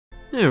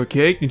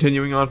Okay,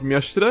 continuing on from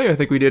yesterday, I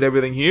think we did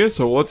everything here,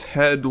 so let's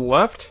head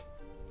left,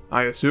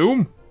 I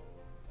assume.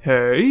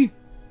 Hey?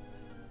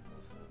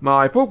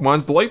 My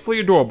Pokemon's delightfully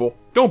adorable.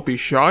 Don't be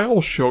shy, I'll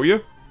show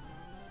you.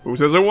 Who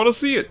says I want to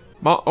see it?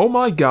 Oh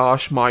my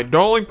gosh, my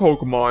darling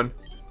Pokemon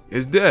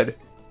is dead.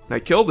 I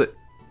killed it.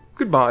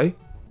 Goodbye.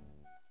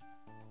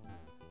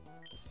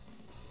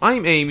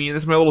 I'm Amy and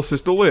this is my little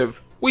sister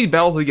Liv. We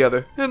battle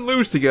together, and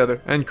lose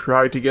together, and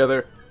cry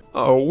together.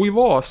 Oh, we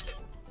lost.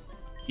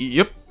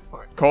 Yep,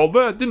 I called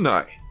that, didn't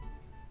I?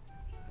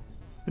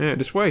 Yeah,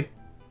 this way.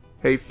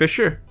 Hey,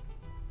 Fisher.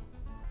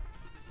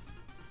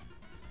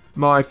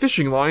 My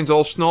fishing line's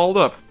all snarled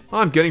up.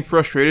 I'm getting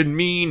frustrated and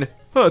mean.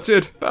 That's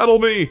it, battle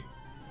me.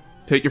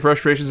 Take your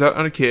frustrations out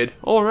on a kid.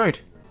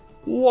 Alright.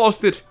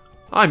 Lost it.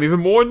 I'm even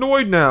more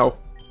annoyed now.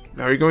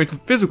 Now you're going to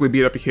physically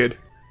beat up a kid.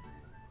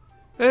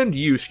 And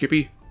you,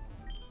 Skippy.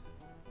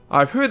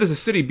 I've heard there's a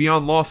city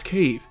beyond Lost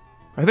Cave.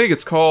 I think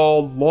it's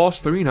called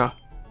Lost Arena.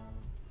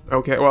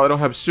 Okay, well I don't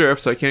have surf,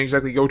 so I can't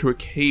exactly go to a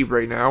cave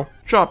right now.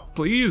 Chop,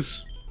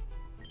 please.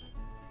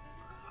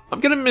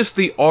 I'm gonna miss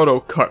the auto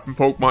cut from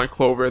Pokemon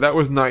Clover. That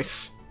was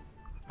nice.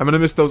 I'm gonna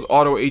miss those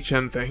auto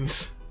HM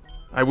things.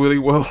 I really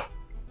will.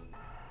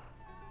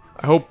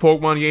 I hope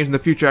Pokemon games in the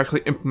future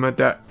actually implement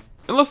that.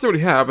 Unless they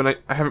already have, and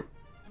I haven't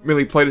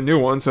really played a new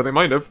one, so they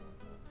might have.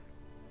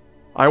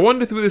 I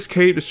wander through this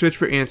cave to search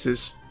for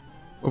answers,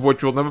 of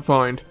which you'll never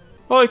find.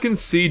 I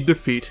concede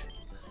defeat.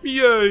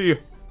 Yay!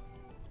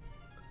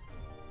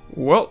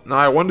 Well, now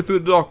I wander through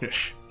the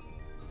darkness.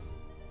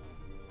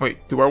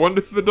 Wait, do I wander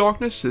through the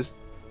darkness?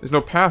 There's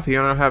no path here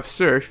and I don't have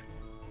surf.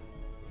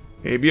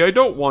 Maybe I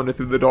don't wander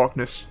through the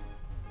darkness.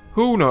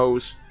 Who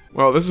knows?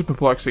 Well, this is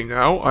perplexing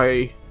now.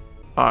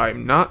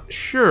 I'm not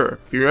sure.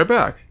 Be right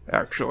back,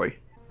 actually.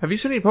 Have you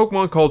seen any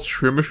Pokemon called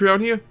Shroomish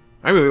around here?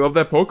 I really love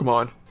that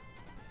Pokemon.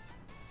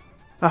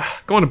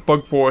 Going to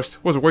Bug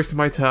Forest was a waste of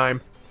my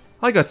time.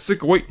 I got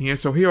sick of waiting here,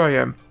 so here I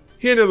am.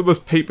 Handle those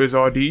papers,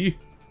 RD.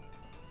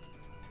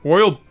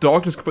 Royal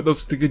Darkness could put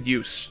those to good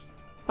use.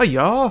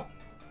 Hiya!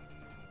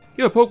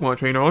 You're a Pokemon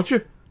trainer, aren't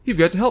you? You've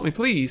got to help me,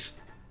 please.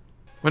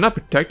 We're not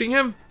protecting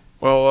him?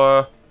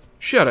 Well,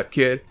 shut up,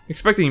 kid.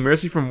 Expecting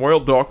mercy from Royal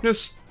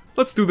Darkness?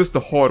 Let's do this the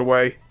hard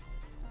way.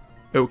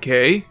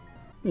 Okay.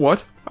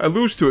 What? I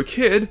lose to a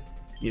kid?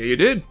 Yeah, you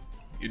did.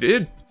 You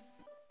did.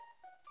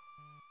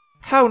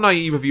 How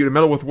naive of you to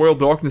meddle with Royal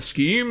Darkness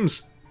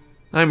schemes.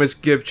 I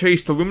must give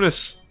chase to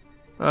Luminous,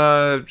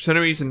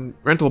 Centuries,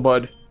 and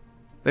Rentelbud.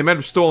 They might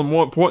have stolen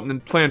more important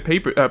than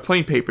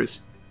plain papers.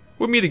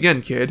 We'll meet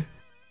again, kid.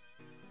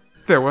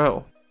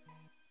 Farewell.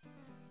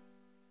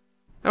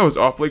 That was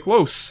awfully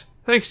close.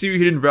 Thanks to you,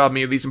 he didn't rob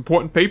me of these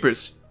important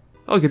papers.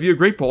 I'll give you a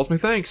great ball as my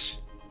thanks.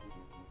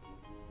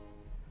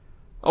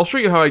 I'll show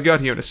you how I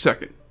got here in a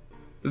second.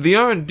 Did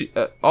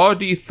the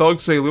RD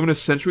thugs say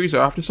Luminous Centuries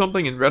are after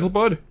something in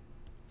Rentelbud?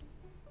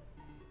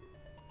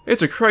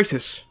 It's a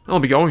crisis. I'll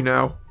be going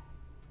now.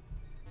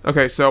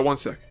 Okay, so one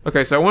sec.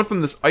 Okay, so I went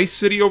from this ice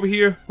city over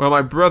here, where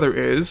my brother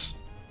is,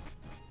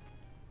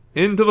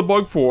 into the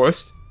Bug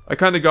Forest. I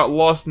kind of got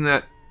lost in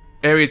that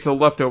area to the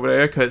left over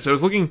there, because I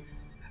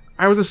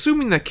was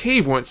assuming that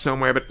cave went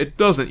somewhere, but it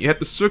doesn't. You have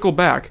to circle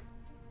back.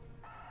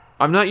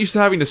 I'm not used to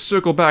having to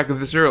circle back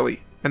this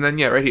early. And then,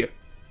 yeah, right here.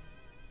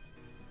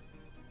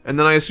 And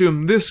then I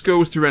assume this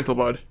goes to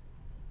Rentelbud.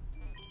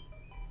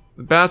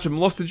 The badge from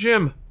Lost to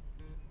Gym.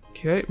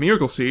 Okay,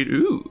 Miracle Seed.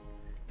 Ooh.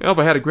 Well, if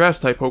I had a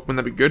Grass-type Pokemon,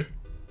 that'd be good.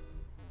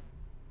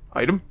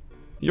 Item.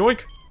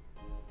 Yoink.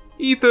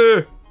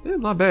 Ether. Yeah,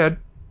 not bad.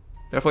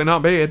 Definitely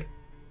not bad.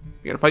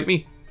 You gonna fight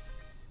me?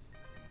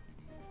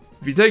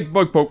 If you take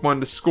bug Pokemon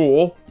to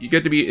school, you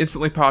get to be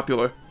instantly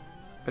popular.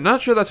 I'm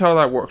not sure that's how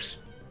that works.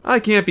 I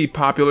can't be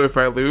popular if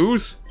I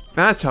lose.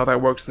 That's how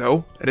that works,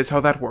 though. That is how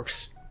that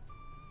works.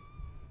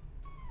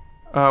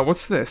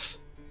 What's this?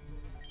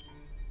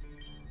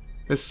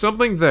 There's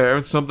something there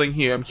and something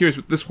here. I'm curious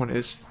what this one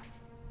is.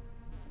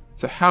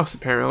 It's a house,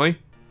 apparently.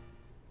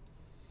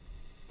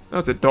 Oh,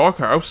 it's a dog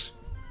house.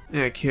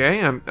 Okay,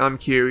 I'm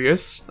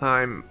curious.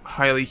 I'm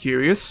highly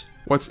curious.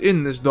 What's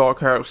in this dog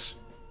house?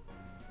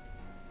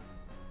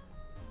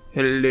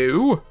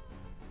 Hello?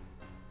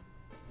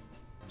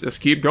 Just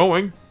keep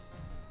going.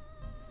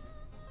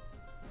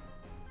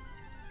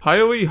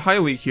 Highly,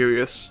 highly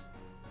curious.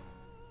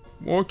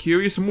 More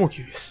curious and more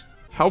curious.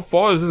 How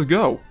far does this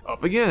go?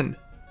 Up again.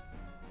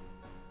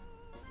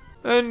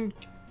 And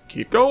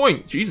keep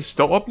going. Jesus,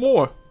 still up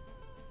more.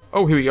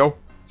 Oh, here we go.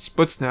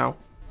 Splits now.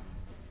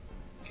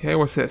 Okay,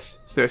 what's this?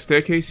 Is there a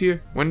staircase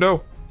here?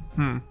 Window?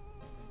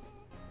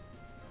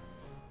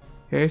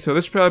 Okay, so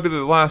this should probably be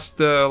the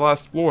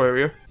last floor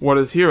area. What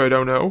is here, I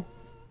don't know.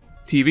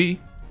 TV.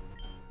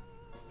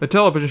 The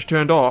television's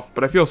turned off,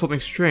 but I feel something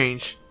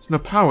strange. There's no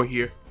power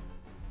here.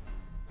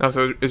 Oh,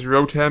 so is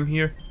Rotem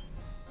here?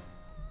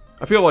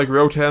 I feel like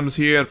Rotem's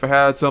here, and if I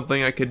had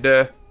something I could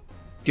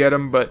get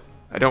him, but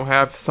I don't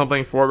have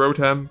something for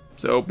Rotem,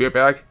 so be right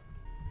back.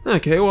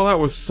 Okay, well that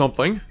was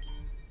something.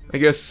 I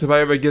guess if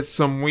I ever get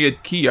some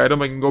weird key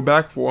item, I can go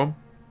back for him.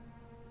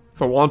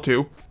 If I want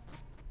to.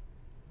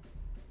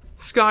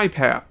 Sky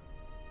Path.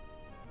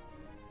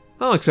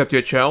 I'll accept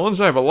your challenge.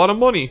 I have a lot of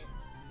money.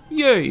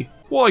 Yay!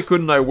 Why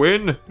couldn't I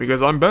win?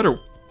 Because I'm better.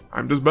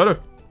 I'm just better.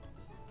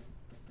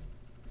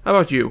 How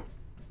about you?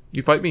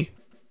 You fight me?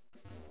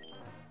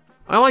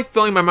 I like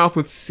filling my mouth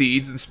with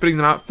seeds and spitting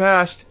them out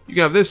fast. You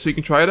can have this so you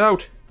can try it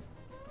out.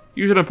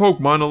 Use it on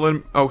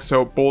Pokemon. Oh,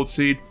 so bold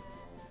seed.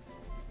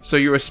 So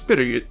you're a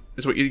spitter,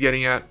 is what you're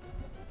getting at.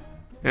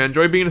 And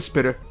enjoy being a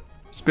spitter.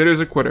 Spitter's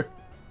a quitter.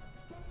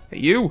 Hey,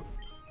 you!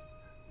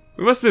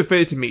 We must have been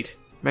fated to meet.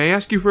 May I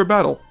ask you for a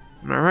battle?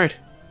 Alright.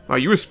 Are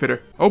you a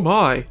spitter? Oh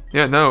my!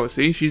 Yeah, no,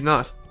 see? She's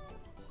not.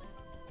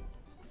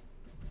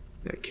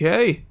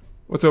 Okay.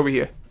 What's over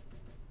here?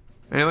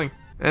 Anything?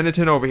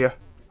 Anything over here.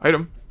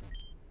 Item.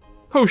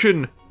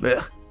 Potion!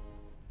 Blech.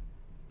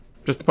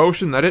 Just a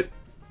potion, that it?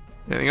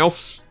 Anything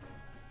else?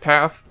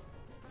 Path?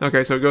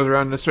 Okay, so it goes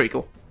around in a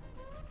circle.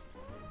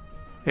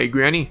 Hey,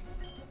 Granny.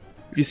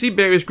 If you see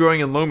berries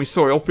growing in loamy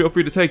soil, feel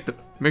free to take them.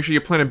 Make sure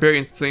you plant a berry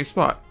in the same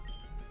spot.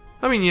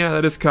 I mean, yeah,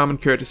 that is common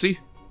courtesy.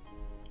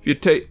 If you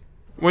take...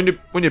 When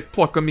you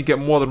pluck them, you get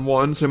more than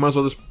one, so you might as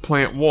well just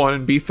plant one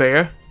and be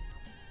fair.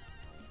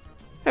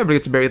 Everybody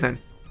gets a berry then.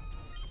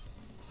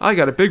 I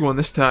got a big one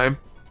this time.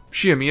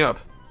 Cheer me up.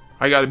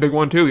 I got a big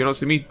one too, you don't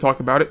see me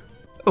talk about it.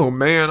 Oh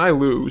man, I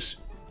lose.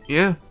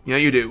 Yeah,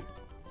 you do.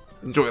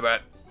 Enjoy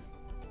that.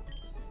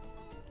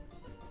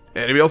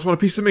 Anybody else want a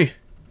piece of me?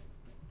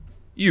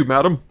 You,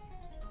 madam.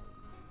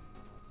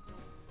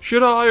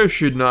 Should I or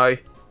shouldn't I?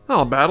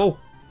 I'll battle.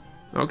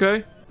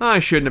 Okay, I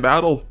shouldn't have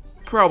battled.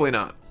 Probably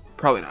not.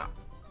 Probably not.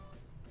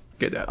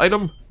 Get that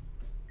item.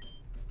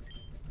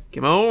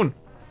 Come on.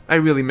 I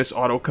really miss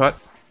auto cut.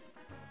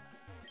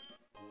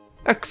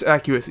 X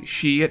accuracy.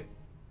 Shit.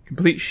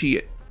 Complete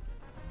shit.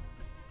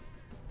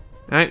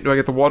 Alright, do I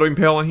get the watering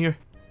pail in here?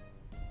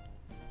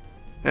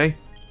 Hey.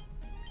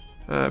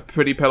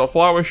 Pretty petal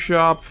flower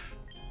shop.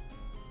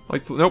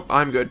 Like, nope,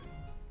 I'm good.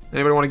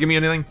 Anybody want to give me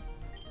anything?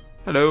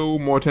 Hello,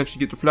 more attention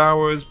to get the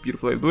flowers.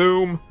 Beautifully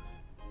bloom.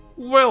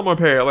 Well, more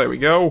pale, there we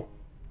go.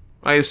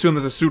 I assume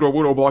there's a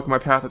pseudo-woodle blocking my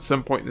path at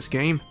some point in this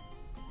game.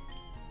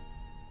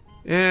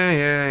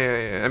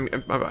 Yeah.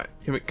 Alright.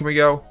 Can we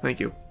go? Thank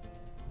you.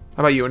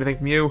 How about you? Anything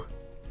from you?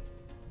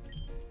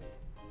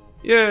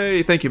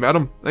 Yay, thank you,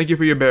 madam. Thank you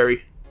for your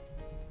berry.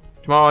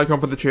 Tomorrow I come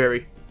for the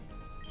cherry.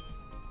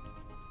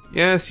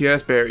 Yes,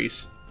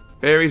 berries.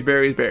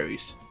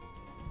 Berries.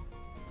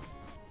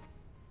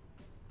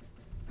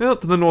 Well,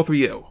 to the north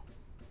we go.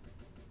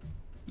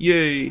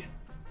 Yay.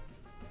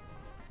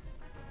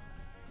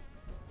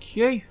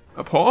 Okay.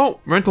 Oh,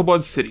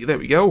 Rentelbud City. There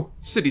we go.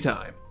 City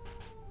time.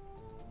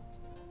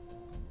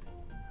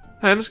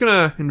 Hey, I'm just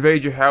gonna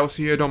invade your house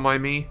here. Don't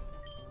mind me.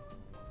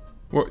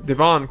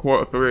 Devon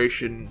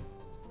Corporation.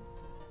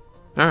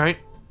 Alright.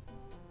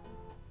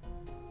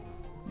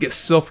 Get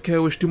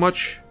self-care-ish too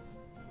much?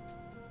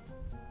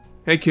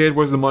 Hey kid,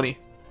 where's the money?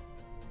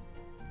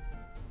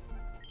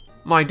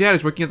 My dad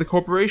is working at the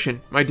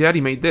corporation. My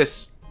daddy made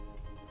this.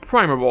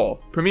 Premier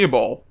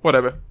Ball,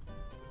 whatever.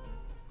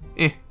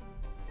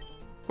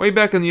 Way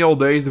back in the old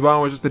days,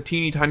 Devon was just a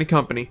teeny tiny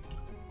company.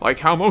 Like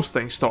how most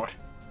things start.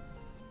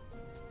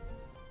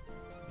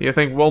 You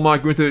think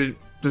Walmart grew to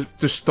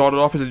just started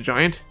off as a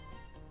giant?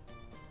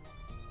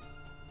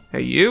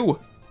 Hey, you!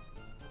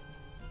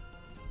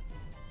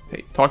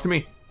 Hey, talk to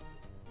me.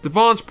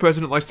 Devon's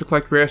president likes to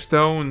collect rare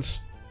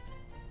stones.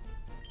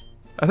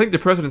 I think the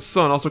president's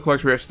son also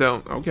collects rare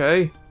stone.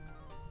 Okay.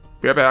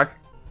 Be right back.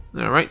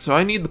 Alright, so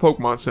I need the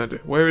Pokemon Center.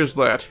 Where is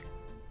that?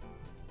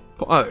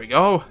 Oh, there we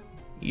go.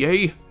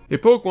 Yay. Your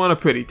Pokemon are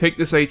pretty. Take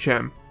this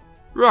HM.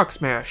 Rock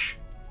Smash.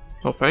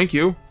 Oh, thank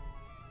you.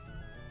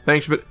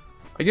 Thanks, but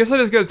I guess I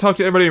just gotta talk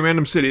to everybody in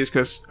random cities,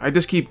 because I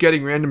just keep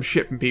getting random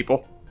shit from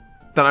people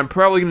that I'm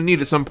probably gonna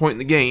need at some point in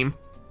the game.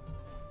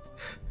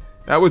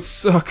 That would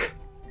suck.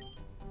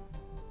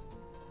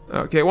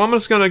 Okay, well I'm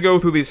just gonna go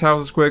through these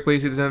houses quickly,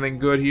 see if there's anything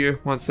good here.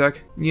 One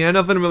sec. Yeah,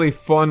 nothing really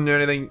fun or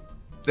anything.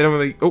 They don't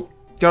really... Oh,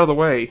 get out of the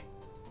way.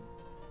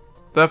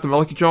 They have to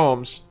Lucky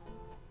Charms.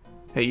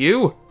 Hey,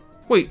 you!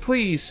 Wait,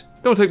 please!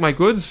 Don't take my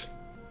goods!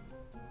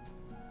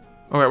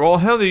 Okay, well I'll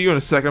handle you in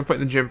a second. I'm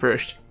fighting the gym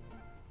first.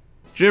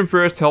 Gym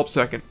first, help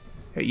second.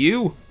 Hey,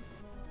 you!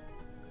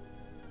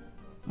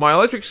 My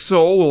electric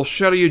soul will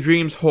shatter your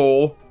dreams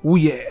whole. Ooh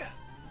yeah!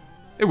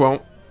 It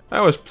won't.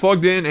 I was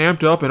plugged in,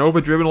 amped up, and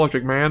overdriven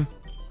electric man.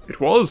 It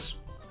was.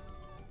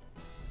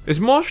 Is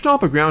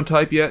Marshtomp a ground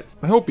type yet?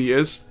 I hope he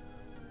is.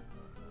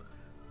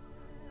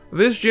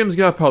 This gym's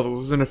got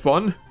puzzles, isn't it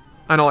fun?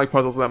 I don't like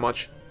puzzles that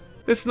much.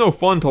 It's no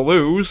fun to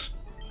lose.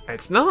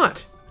 It's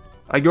not.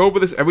 I go over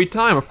this every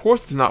time. Of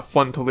course it's not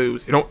fun to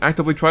lose. You don't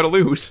actively try to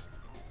lose.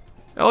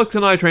 Alex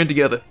and I trained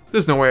together.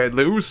 There's no way I'd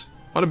lose.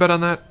 Want to bet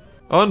on that?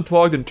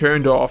 Unplugged and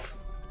turned off.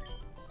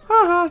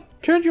 Haha,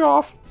 turned you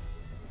off.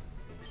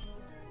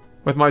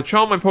 With my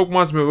charm and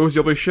Pokemon's moves,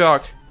 you'll be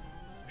shocked.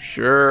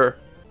 Sure.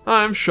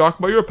 I'm shocked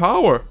by your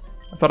power.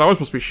 I thought I was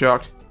supposed to be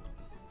shocked.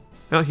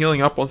 Now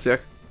healing up, one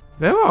sec.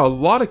 There are a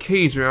lot of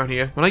caves around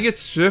here. When I get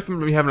surfing,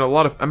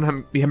 I'm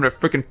gonna be having a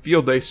freaking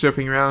field day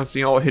surfing around,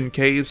 seeing all the hidden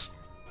caves.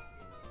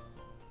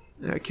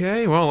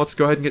 Okay, well, let's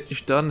go ahead and get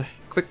this done.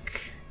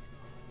 Click.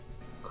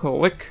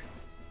 Click.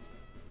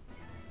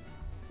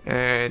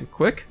 And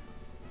click.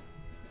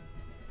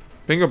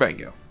 Bingo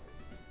bango.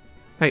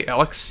 Hey,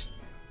 Alex.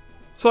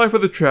 Sorry for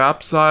the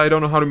traps, I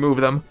don't know how to move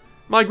them.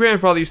 My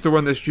grandfather used to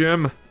run this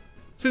gym.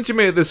 Since you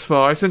made it this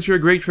far, since you're a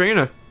great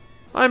trainer.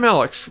 I'm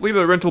Alex,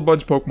 leader of the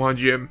Rentelbud's Pokemon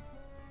Gym.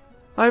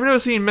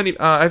 I've seen many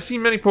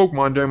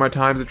Pokemon during my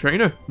time as a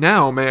trainer.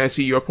 Now, may I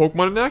see your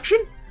Pokemon in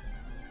action?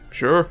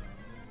 Sure.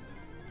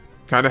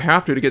 Kinda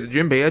have to get the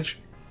gym badge.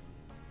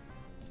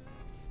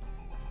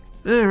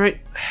 Alright,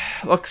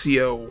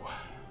 Luxio.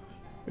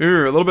 A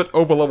little bit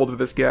over-leveled with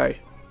this guy.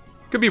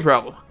 Could be a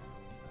problem.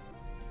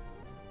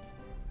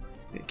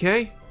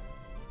 Okay.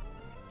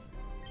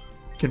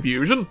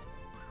 Confusion.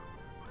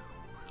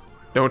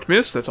 Don't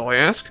miss, that's all I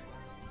ask.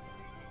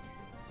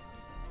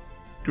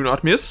 Do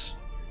not miss.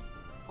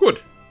 Good.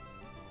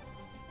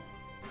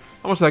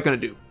 How much is that gonna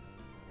do?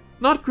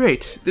 Not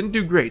great. Didn't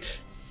do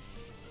great.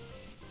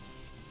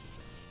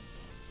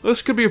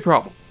 This could be a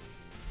problem.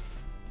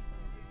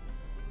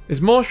 Is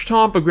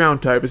Marshtomp a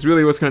ground type is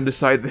really what's gonna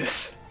decide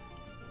this.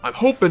 I'm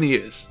hoping he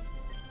is.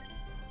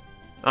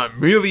 I'm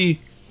really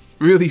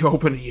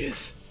hoping he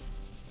is.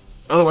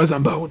 Otherwise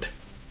I'm boned.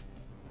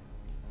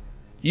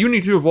 You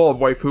need to evolve,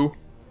 waifu.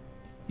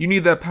 You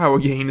need that power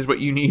gain is what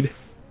you need.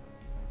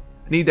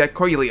 I need that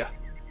Cresselia.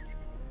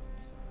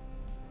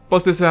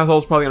 Plus this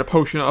asshole's probably gonna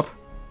potion up.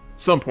 At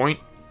some point.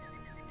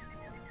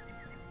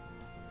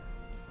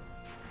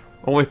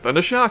 Only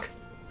Thunder Shock?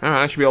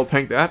 Alright, I should be able to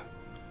tank that.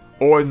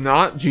 Or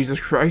not, Jesus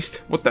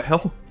Christ. What the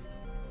hell?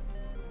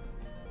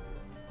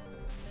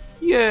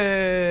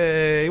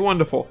 Yay!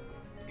 Wonderful.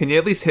 Can you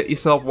at least hit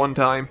yourself one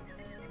time?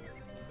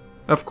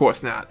 Of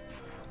course not.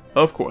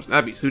 Of course,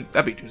 that'd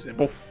be too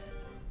simple.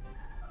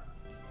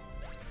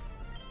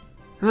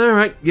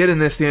 Alright, get in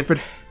there,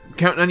 Stanford. I'm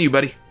counting on you,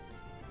 buddy.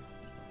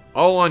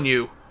 All on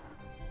you.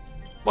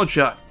 One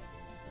shot.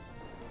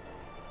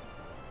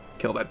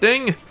 Kill that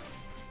thing.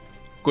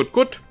 Good,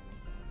 good.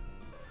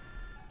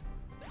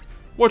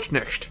 What's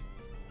next?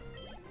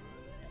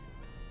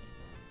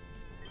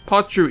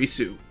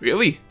 Pachirisu.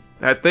 Really?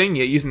 That thing?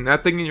 You're using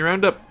that thing in your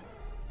roundup?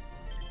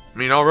 I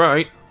mean,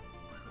 alright.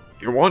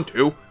 If you want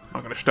to. I'm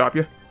not gonna stop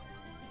you.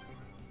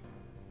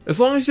 As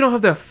long as you don't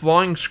have that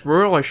flying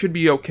squirrel, I should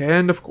be okay,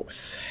 and of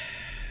course.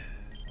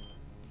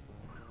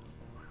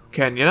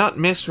 Can you not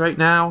miss right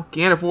now?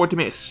 Can't afford to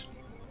miss.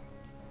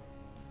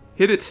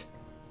 Hit it.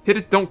 Hit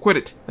it, don't quit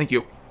it. Thank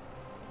you.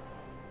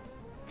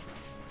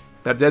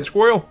 That dead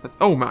squirrel? That's,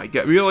 oh my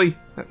god, really?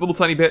 That little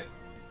tiny bit?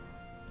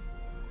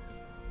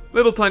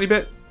 Little tiny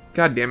bit?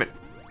 God damn it.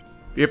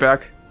 Get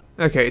back.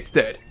 Okay, it's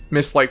dead.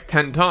 Missed like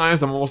 10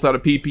 times, I'm almost out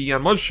of PP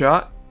on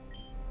Mudshot.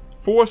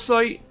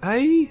 Foresight?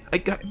 I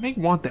may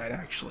want that,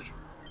 actually.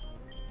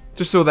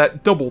 Just so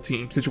that double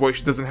team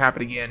situation doesn't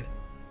happen again.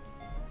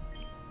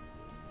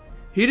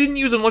 He didn't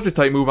use an electric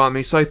type move on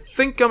me, so I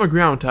think I'm a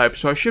ground type,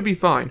 so I should be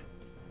fine.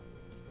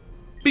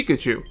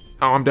 Pikachu.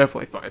 Oh, I'm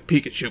definitely fine.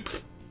 Pikachu.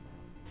 Pfft.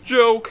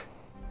 Joke.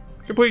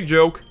 Complete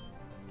joke.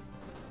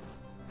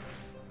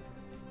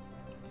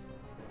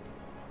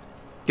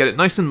 Get it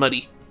nice and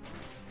muddy.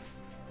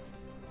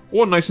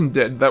 Or nice and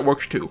dead, that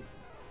works too.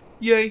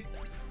 Yay.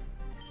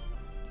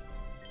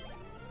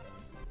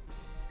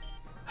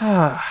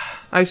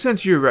 Ah, I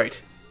sense you're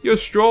right. You're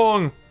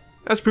strong.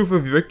 That's proof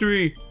of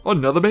victory.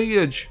 Another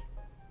badge.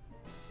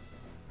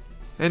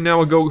 And now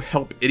we'll go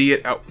help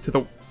Idiot out to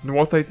the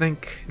north, I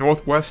think.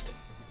 Northwest.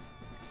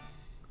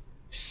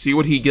 See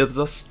what he gives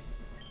us.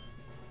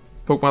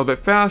 Pokemon a bit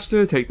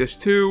faster. Take this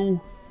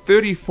too.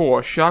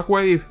 34.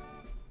 Shockwave.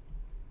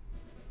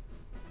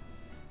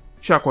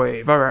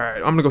 Shockwave. Alright,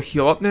 I'm gonna go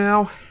heal up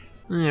now.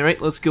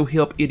 Alright, let's go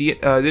heal up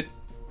Idiot.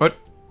 What?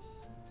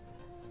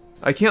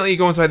 I can't let you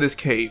go inside this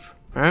cave.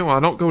 Alright,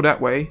 well, don't go that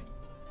way.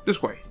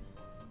 This way.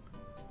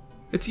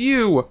 It's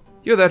you!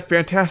 You're that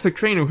fantastic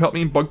trainer who helped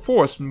me in Bug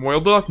Forest from Royal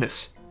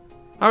Darkness.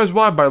 I was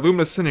robbed by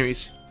Luminous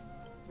Cineries.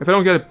 If I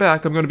don't get it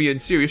back, I'm going to be in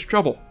serious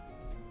trouble.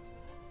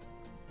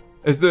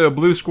 Is there a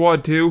blue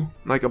squad too?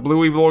 Like a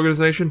blue evil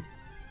organization?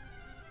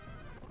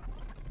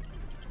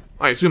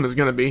 I assume there's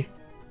gonna be.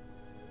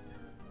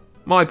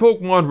 My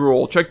Pokemon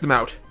rule, check them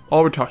out.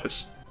 All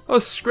Rattatas. A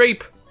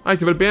scrape! I have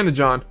to put a bandage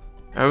on.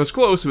 I was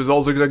close, it was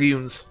all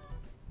Zigzagoons.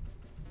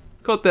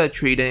 Cut that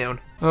tree down.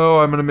 Oh,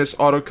 I'm gonna miss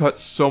auto cuts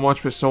so much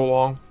for so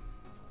long.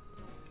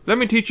 Let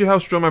me teach you how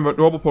strong my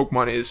adorable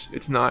Pokemon is.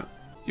 It's not.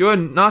 You're a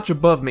notch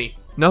above me.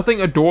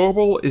 Nothing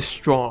adorable is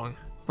strong.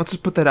 Let's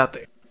just put that out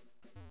there.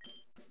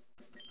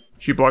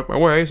 She blocked my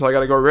way, so I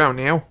gotta go around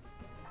now.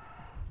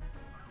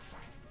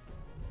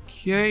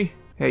 Okay.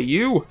 Hey,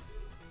 you!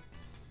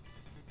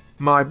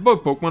 My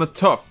bug Pokemon are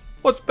tough.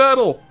 Let's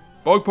battle!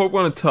 Bug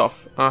Pokemon are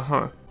tough.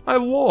 Uh-huh. I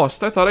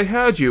lost. I thought I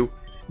had you.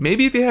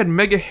 Maybe if you had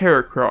Mega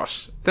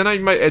Heracross, then I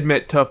might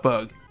admit tough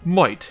bug.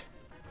 Might.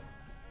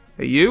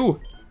 Hey,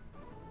 you!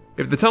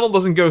 If the tunnel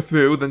doesn't go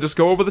through, then just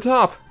go over the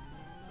top.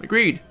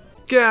 Agreed.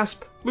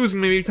 Gasp! Losing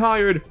made me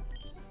tired.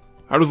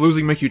 How does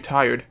losing make you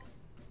tired?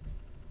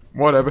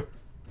 Whatever.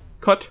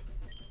 Cut.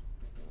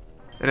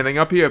 Anything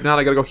up here? If not,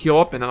 I gotta go heal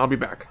up and then I'll be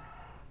back.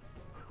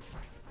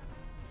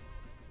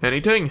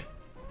 Anything.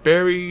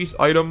 Berries,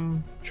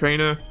 item,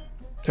 trainer.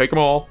 Take them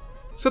all.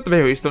 Except the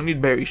berries. Don't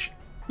need berries.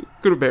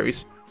 Good with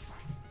berries.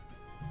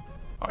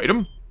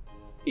 Item.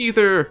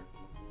 Ether.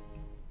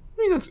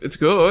 I mean, it's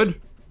good.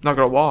 Not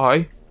gonna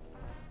lie.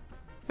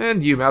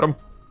 And you, madam.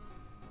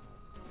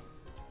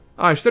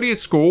 I study at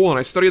school, and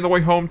I study on the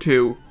way home,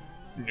 too.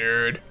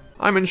 Nerd.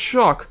 I'm in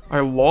shock. I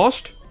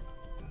lost?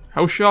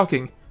 How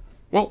shocking.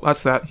 Well,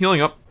 that's that.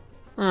 Healing up.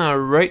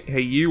 Alright.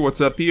 Hey, you,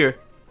 what's up here?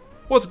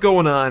 What's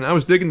going on? I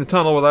was digging the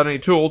tunnel without any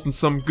tools, and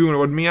some goon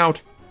ordered me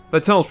out.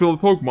 That tunnel's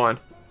filled with Pokemon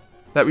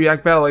that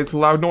react badly to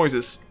loud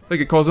noises. They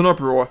could cause an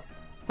uproar.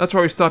 That's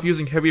why we stopped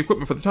using heavy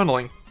equipment for the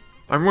tunneling.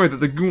 I'm worried that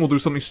the goon will do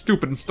something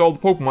stupid and stall the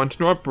Pokemon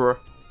to no uproar.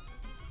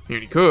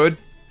 And he could.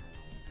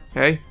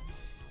 Hey?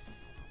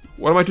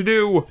 What am I to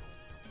do?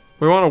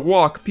 We were on a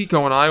walk,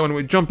 Pico and I, when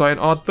we jumped by an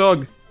odd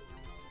thug.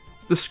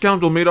 The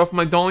scoundrel made off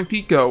my darling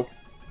Pico.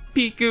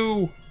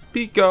 Pico!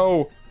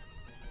 Pico!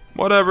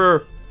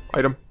 Whatever.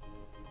 Item.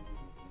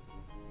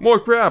 More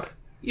crap!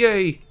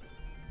 Yay!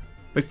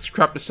 At least it's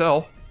crap to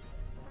sell.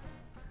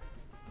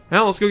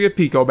 Now let's go get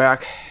Pico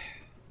back.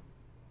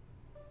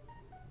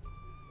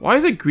 Why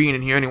is it green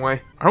in here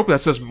anyway? I hope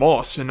that says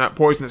moss and not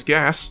poisonous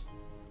gas.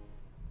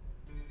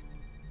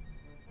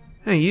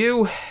 Hey,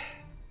 you.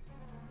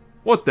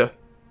 What the?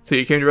 So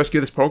you came to rescue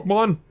this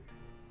Pokemon?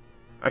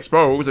 I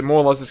suppose, and more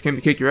or less just came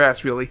to kick your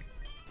ass, really.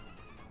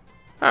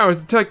 I was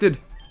detected,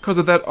 because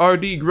of that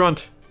RD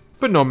grunt.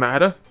 But no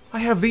matter, I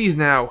have these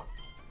now.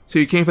 So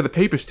you came for the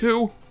papers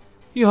too?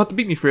 You'll have to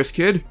beat me first,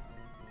 kid.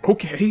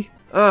 Okay.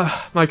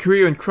 My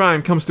career in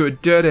crime comes to a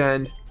dead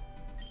end.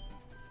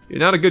 You're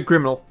not a good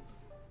criminal.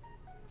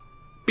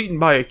 Beaten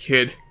by a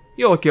kid.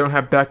 You're lucky I don't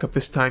have backup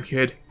this time,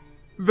 kid.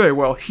 Very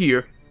well,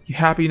 here. You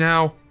happy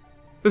now?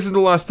 This is the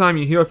last time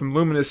you hear from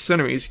Luminous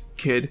Centuries,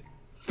 kid.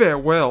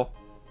 Farewell.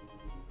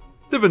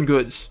 Divin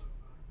goods.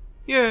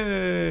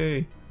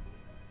 Yay!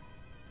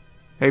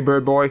 Hey,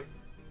 bird boy.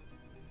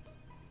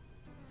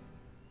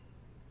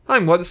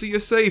 I'm glad to see you're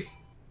safe.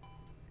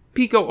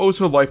 Pico owes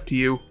her life to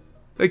you.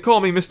 They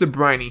call me Mr.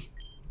 Briny.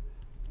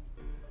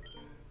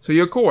 So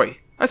you're coy.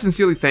 I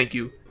sincerely thank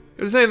you. If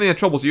there's anything that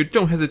troubles you,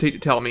 don't hesitate to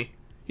tell me.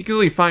 You can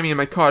easily find me in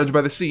my cottage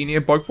by the sea near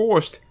Bug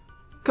Forest.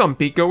 Come,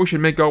 Pico, we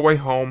should make our way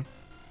home.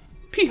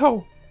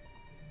 Piho!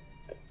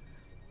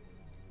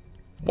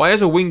 Why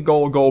is a winged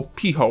gull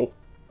Piho?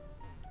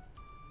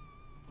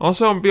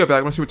 Also, I'll be right back.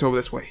 I'm gonna see what's over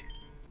this way.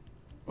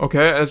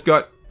 Okay, I just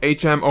got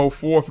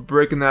HM04 for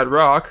breaking that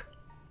rock.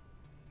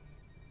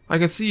 I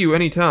can see you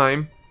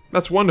anytime.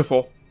 That's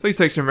wonderful. Please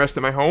take some rest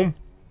at my home.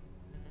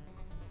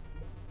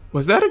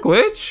 Was that a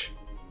glitch?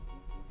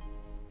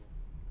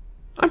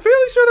 I'm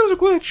fairly sure that was a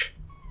glitch.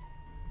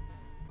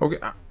 Okay,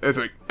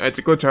 it's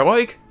a glitch I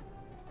like.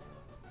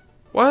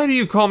 Why do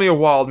you call me a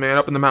wild man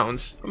up in the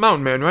mountains? A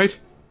mountain man, right?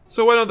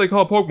 So why don't they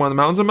call Pokemon in the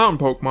mountains a mountain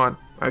Pokemon?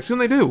 I assume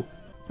they do.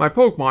 My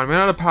Pokemon ran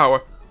out of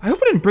power. I hope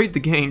I didn't break the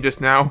game just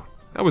now.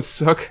 That would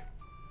suck.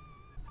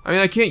 I mean,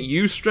 I can't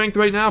use strength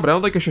right now, but I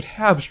don't think I should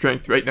have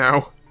strength right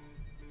now.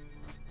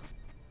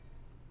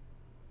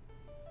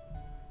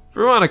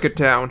 Veronica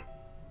Town.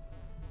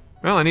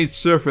 Well, I need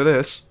Surf for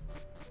this.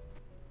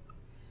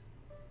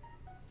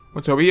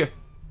 What's over here?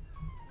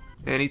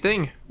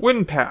 Anything?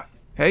 Wooden path.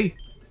 Hey.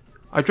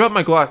 I dropped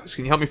my glasses.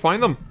 Can you help me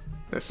find them?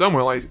 They're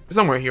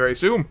somewhere here, I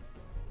assume.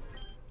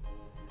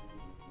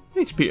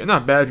 HP.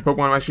 Not bad if your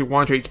Pokemon actually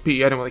wants your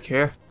HP. I don't really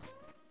care.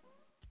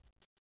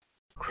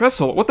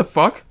 Cresselia. What the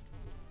fuck?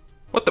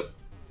 What the?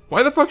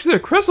 Why the fuck is there a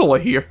Cresselia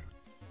here?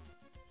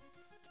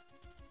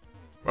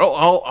 Well,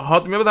 I'll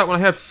have to remember that when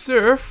I have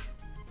Surf.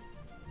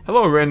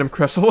 Hello, random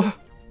Cresselia.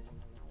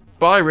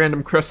 Bye,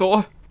 random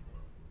Cresselia.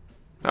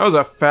 That was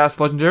a fast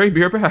legendary.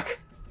 Be right back.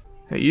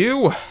 Hey,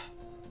 you.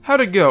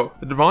 How'd it go?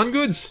 The Devon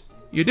goods?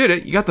 You did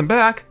it. You got them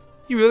back.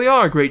 You really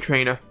are a great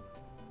trainer.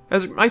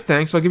 As my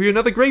thanks, I'll give you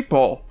another Great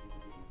Ball.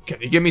 Can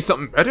you give me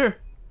something better?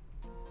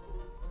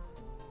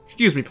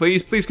 Excuse me,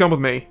 please. Please come with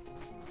me.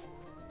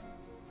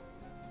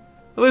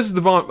 Well, this is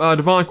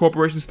Devon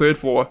Corporation's 3rd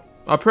floor.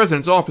 Our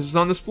president's office is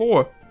on this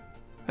floor.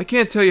 I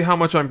can't tell you how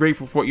much I'm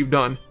grateful for what you've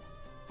done.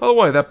 By the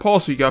way, that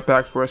parcel you got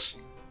back for us.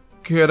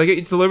 Could I get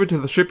you delivered to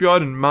the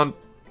shipyard in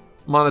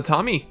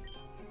Monotami?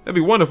 That'd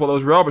be wonderful if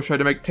those robbers tried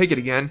to take it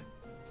again.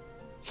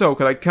 So,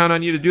 could I count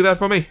on you to do that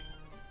for me?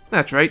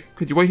 That's right.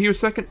 Could you wait here a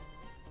second?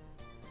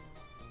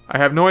 I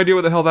have no idea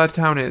where the hell that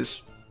town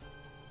is.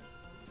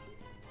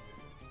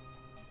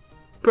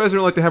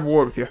 President would like to have a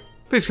word with you.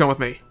 Please come with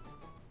me.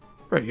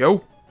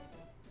 Radio.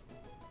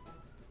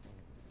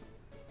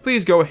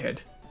 Please go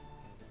ahead.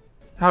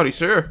 Howdy,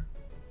 sir.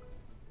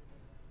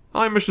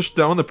 I'm Mr.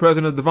 Stone, the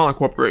president of the Devon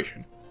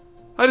Corporation.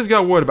 I just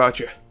got word about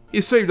you.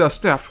 You saved our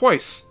staff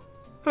twice.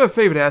 I have a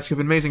favor to ask of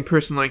an amazing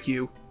person like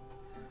you.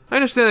 I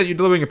understand that you're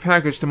delivering a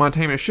package to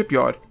Montana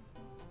Shipyard.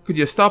 Could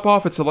you stop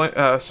off at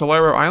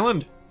Solaro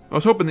Island? I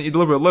was hoping that you'd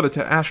deliver a letter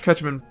to Ash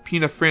Ketchum and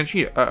Pina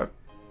Francia.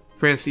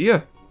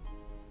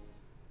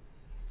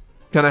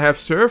 Can I have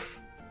Surf?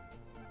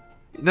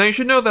 Now you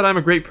should know that I'm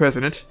a great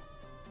president,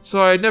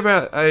 so I'd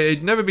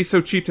never be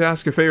so cheap to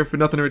ask a favor for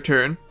nothing in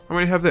return. I'm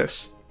going to have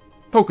this.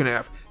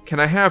 Pokenav, can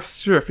I have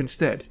Surf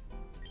instead?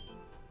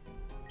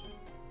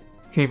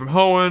 Came from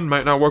Hoenn,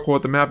 might not work well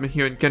with the map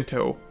here in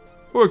Gento.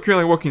 We're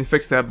currently working to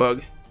fix that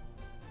bug.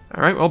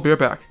 Alright, well, I'll be right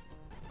back.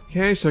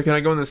 Okay, so can I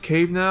go in this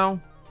cave now?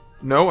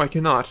 No, I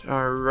cannot.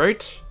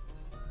 Alright.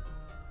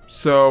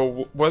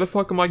 So, where the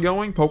fuck am I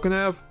going?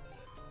 Pokenav?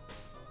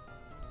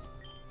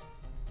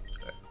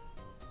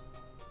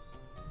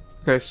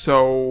 Okay,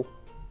 so...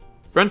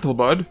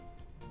 Rentelbud.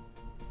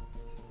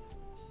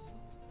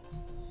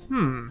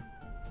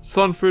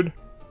 Sunford.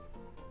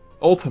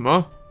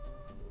 Ultima.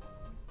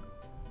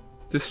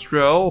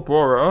 Distrel.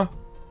 Bora.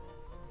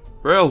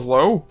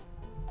 Railslow.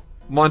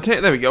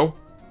 Montana. There we go.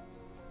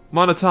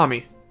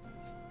 Monotami.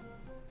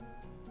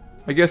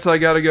 I guess I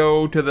gotta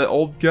go to the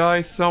old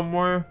guy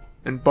somewhere.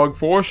 And Bug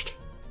Forest.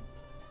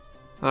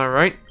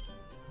 Alright.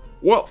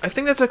 Well, I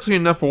think that's actually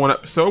enough for one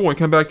episode. When we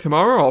come back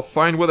tomorrow, I'll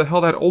find where the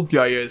hell that old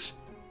guy is.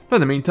 But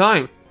in the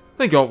meantime,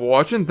 thank you all for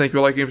watching. Thank you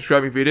for liking and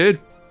subscribing if you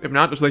did. If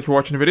not, just thank you for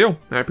watching the video.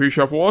 And I appreciate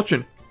you all for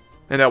watching.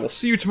 And I will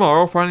see you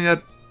tomorrow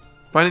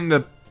finding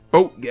the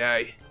boat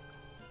guy.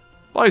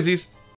 Bye, Z's.